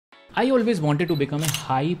I always wanted to become a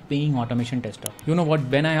high paying automation tester. You know what,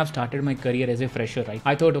 when I have started my career as a fresher, right,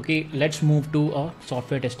 I thought, okay, let's move to a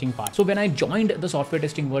software testing part. So when I joined the software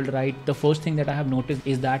testing world, right, the first thing that I have noticed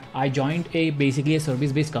is that I joined basically a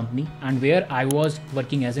service based company, and where I was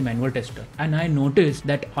working as a manual tester. And I noticed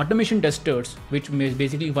that automation testers, which is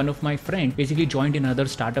basically one of my friend basically joined in another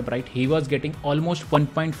startup, right, he was getting almost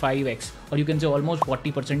 1.5x, or you can say almost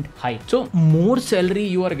 40% high. So more salary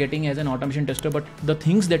you are getting as an automation tester, but the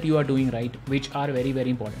things that you are doing, right, which are very,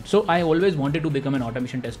 very important. So I always wanted to become an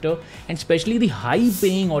automation tester, and especially the high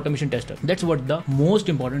paying automation tester. That's what the most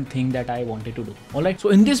important thing that I wanted to do. All right. So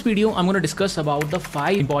in this video, I'm going to discuss about the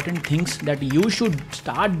 5 important things that you should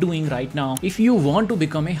start doing right now if you want to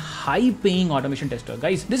become a high paying automation tester.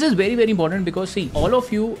 Guys, this is very, very important because see, all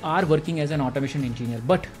of you are working as an automation engineer,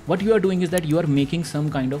 but what you are doing is that you are making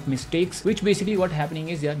some kind of mistakes, which basically what happening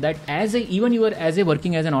is that even you are as a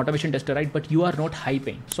working as an automation tester, right, but you are not high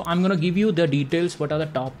paying. So I'm going to give you the details, what are the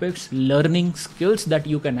topics, learning skills that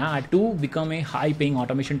you can add to become a high paying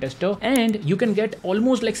automation tester, and you can get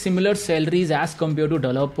almost like similar salaries as compared to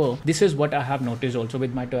developer. This is what I have noticed also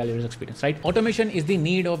with my 12 years experience, right? Automation is the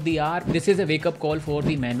need of the hour. This is a wake up call for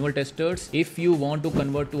the manual testers. If you want to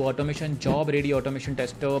convert to automation, job ready automation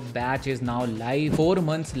tester batch is now live. 4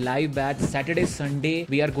 months live batch, Saturday, Sunday.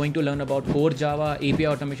 We are going to learn about core Java, API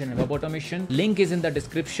automation and web automation. Link is in the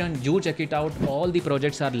description. Do check it out. All the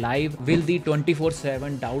projects are live. Will the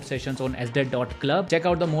 24/7 doubt sessions on sdet.club. Check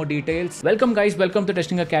out the more details. Welcome guys, welcome to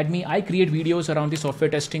Testing Academy. I create videos around the software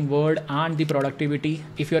testing world and the productivity.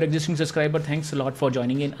 If you're an existing subscriber, thanks a lot for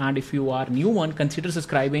joining in. And if you are new one, consider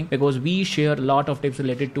subscribing because we share a lot of tips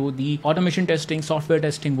related to the automation testing, software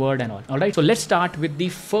testing world and all. All right. So let's start with the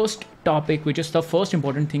first topic, which is the first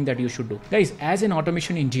important thing that you should do. Guys, as an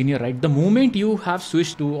automation engineer, right, the moment you have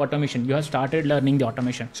switched to automation, you have started learning the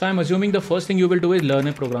automation. So I'm assuming the first thing you will do is learn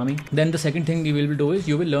a programming. Then the second thing you will do is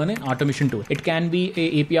you will learn an automation tool. It can be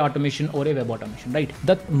a API automation or a web automation, right?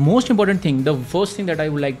 The most important thing, the first thing that I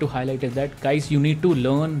would like to highlight is that guys, you need to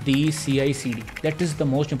learn the CI/CD. That is the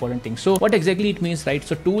most important thing. So what exactly it means, right?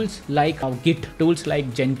 So tools like Git, tools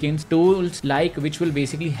like Jenkins, tools like which will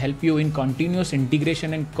basically help you in continuous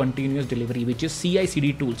integration and continuous delivery, which is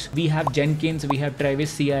CI/CD tools. We have Jenkins, we have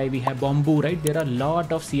Travis CI, we have Bamboo, right? There are a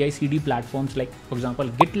lot of CI/CD platforms, like for example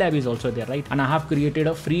GitLab is also there, right? And I have created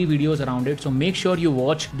a free videos around it, so make sure you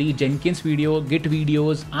watch the Jenkins video, Git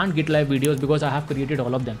videos and GitLab videos because I have created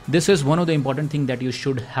all of them. This is one of the important things that you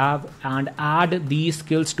should have and add these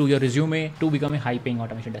skills to your resume to become a high paying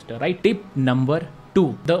automation tester, right? Tip number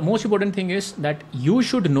 2. The most important thing is that you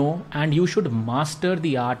should know and you should master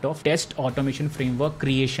the art of test automation framework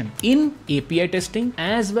creation in API testing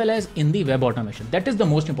as well as in the web automation. That is the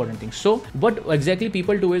most important thing. So what exactly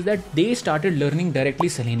people do is that they started learning directly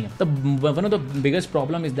Selenium. One of the biggest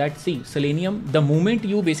problem is that, see, Selenium, the moment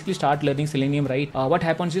you basically start learning Selenium, right, what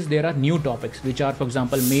happens is there are new topics, which are, for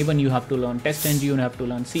example, Maven you have to learn, TestNG you have to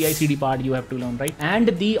learn, CI/CD part you have to learn, right,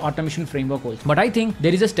 and the automation framework also. But I think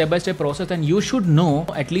there is a step-by-step process, and you should know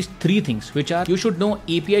at least 3 things, which are, you should know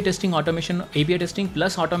API testing automation, API testing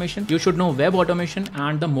plus automation, you should know web automation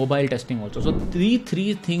and the mobile testing also. So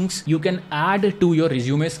three things you can add to your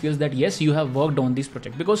resume skills that yes, you have worked on this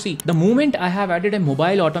project. Because see, the moment I have added a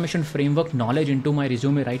mobile automation framework knowledge into my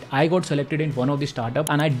resume, right, I got selected in one of the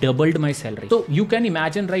startup and I doubled my salary. So you can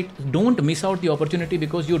imagine, right, don't miss out the opportunity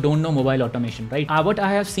because you don't know mobile automation, right? What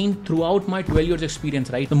I have seen throughout my 12 years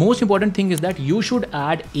experience, right, the most important thing is that you should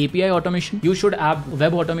add API automation, you should add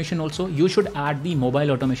web automation also, you should add the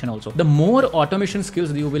mobile automation also. The more automation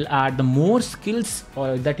skills you will add, the more skills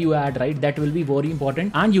that you add, right, that will be very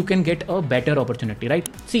important and you can get a better opportunity, right?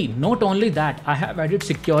 See, not only that, I have added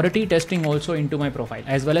security testing also into my profile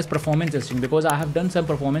as well as performance testing, because I have done some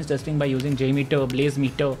performance testing by using JMeter,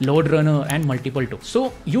 BlazeMeter, LoadRunner and multiple tools.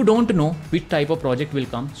 So you don't know which type of project will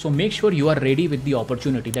come, so make sure you are ready with the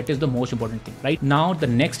opportunity. That is the most important thing, right? Now the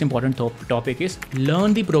next important topic is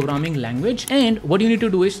learn the programming language. And what you need to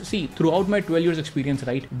do is, see, throughout my 12 years experience,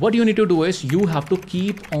 right, what you need to do is you have to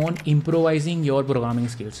keep on improvising your programming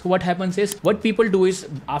skills. So what happens is, what people do is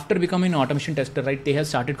after becoming an automation tester, right, they have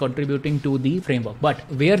started contributing to the framework, but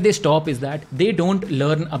where they stop is that they don't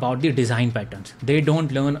learn about the design patterns, they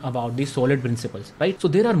don't learn about the solid principles, right? So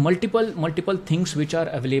there are multiple things which are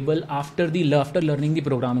available after learning the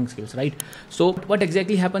programming skills, right? So what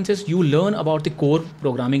exactly happens is you learn about the core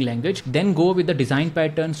programming language, then go with the design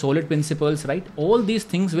pattern, solid principles, right, all these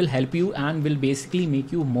things will help you and will basically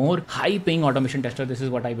make you more high paying automation tester. This is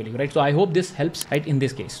what I believe, right? So I hope this helps, right, in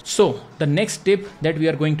this case. So the next tip that we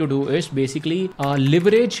are going to do is basically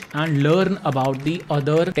leverage and learn about the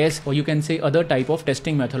other test, or you can say other type of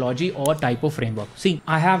testing methodology or type of framework. See,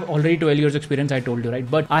 I have already 12 years experience, I told you, right?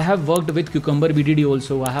 But I have worked with Cucumber BDD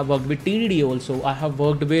also. I have worked with TDD also. I have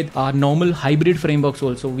worked with normal hybrid frameworks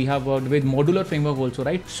also. We have worked with modular framework also,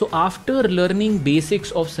 right? So after learning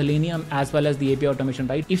basics of Selenium as well as the API automation,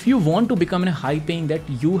 right? If you want to become a high paying, that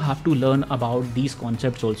you have to learn about these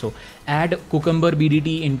concepts also. Add Cucumber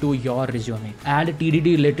BDD into your resume. Add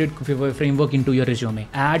TDD related framework into your resume.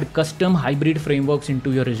 Add custom hybrid frameworks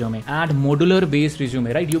into your resume. Add modular based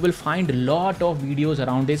resume, right? You will find a lot of videos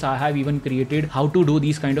around this. I have even created how to do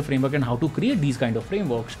these kind of framework and how to create these kind of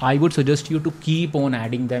frameworks. I would suggest you to keep on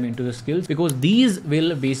adding them into the skills, because these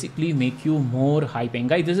will basically make you more high paying.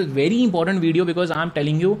 Guys, this is very important video because I'm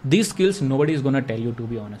telling you these skills nobody is gonna tell you, to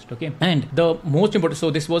be honest. Okay, and the most important,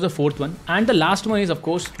 so this was the fourth one, and the last one is of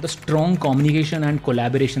course the strong communication and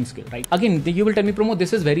collaboration skill, right? Again, you will tell me, Pramod,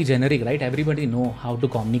 this is very generic, right? Everybody know how to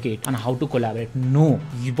communicate and how to collaborate. No,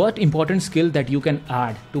 what important skill that you can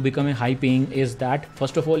add to become a high paying is that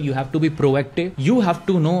first of all you have to be proactive. You have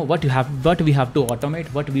to know what we have to automate,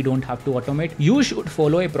 what we don't have to automate. You should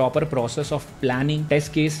follow a proper process of planning,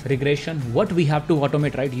 test case, regression, what we have to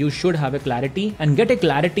automate, right? You should have a clarity and get a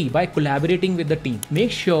clarity by collaborating with the team.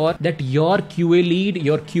 Make sure that your QA lead,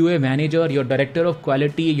 your QA manager, your director of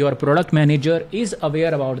quality, your product manager is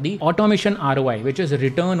aware about the automation ROI, which is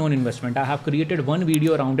return on investment. I have created one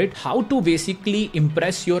video around it, how to basically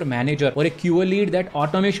impress your manager or a QA lead that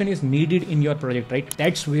automation is needed in your project, right?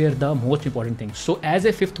 That's where the most important thing. So as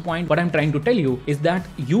a fifth point, what I'm trying to tell you is that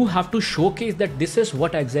you have to showcase that this is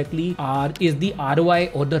what exactly is the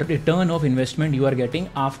ROI or the return of investment you are getting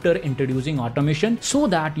after introducing automation, so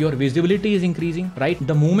that your visibility is increasing, right?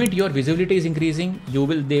 The moment your visibility is increasing,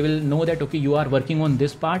 they will know that okay, you are working on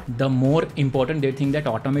this part. The more important they think that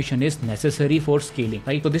automation is necessary for scaling,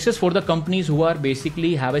 right? So this is for the companies who are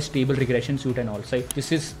basically have a stable regression suite and all, right?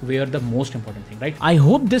 This is where the most important thing, right? I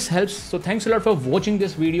hope this helps. So thanks a lot for watching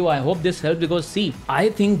this video. I hope this helps, because see, I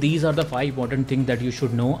think these are the 5 important things that you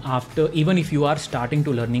should know after, even if you are starting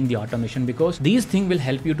to learning the automation, because these things will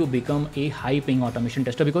help you to become a high paying automation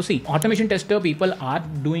tester. Because see, automation tester people are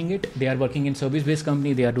doing it, they are working in service based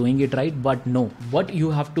company, they are doing it, right? But no, what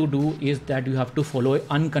you have to do is that you have to follow an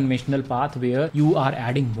unconventional path where you are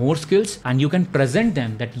adding more skills and you can present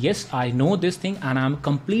them that yes, I know this thing and I'm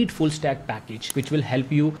complete full stack package, which will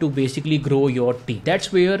help you to basically grow your team.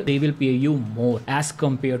 That's where they will pay you more as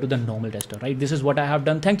compared to the normal tester, right? This is what I have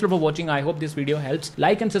done. Thanks a lot for watching. I hope this video helps.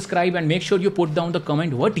 Like and subscribe, and make sure you put down the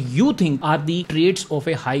comment what you think are the traits of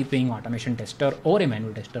a high paying automation tester or a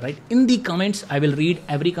manual tester, right? In the comments, I will read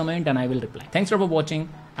every comment and I will reply. Thanks a lot for watching,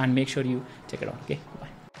 and make sure you check it out. Okay, bye.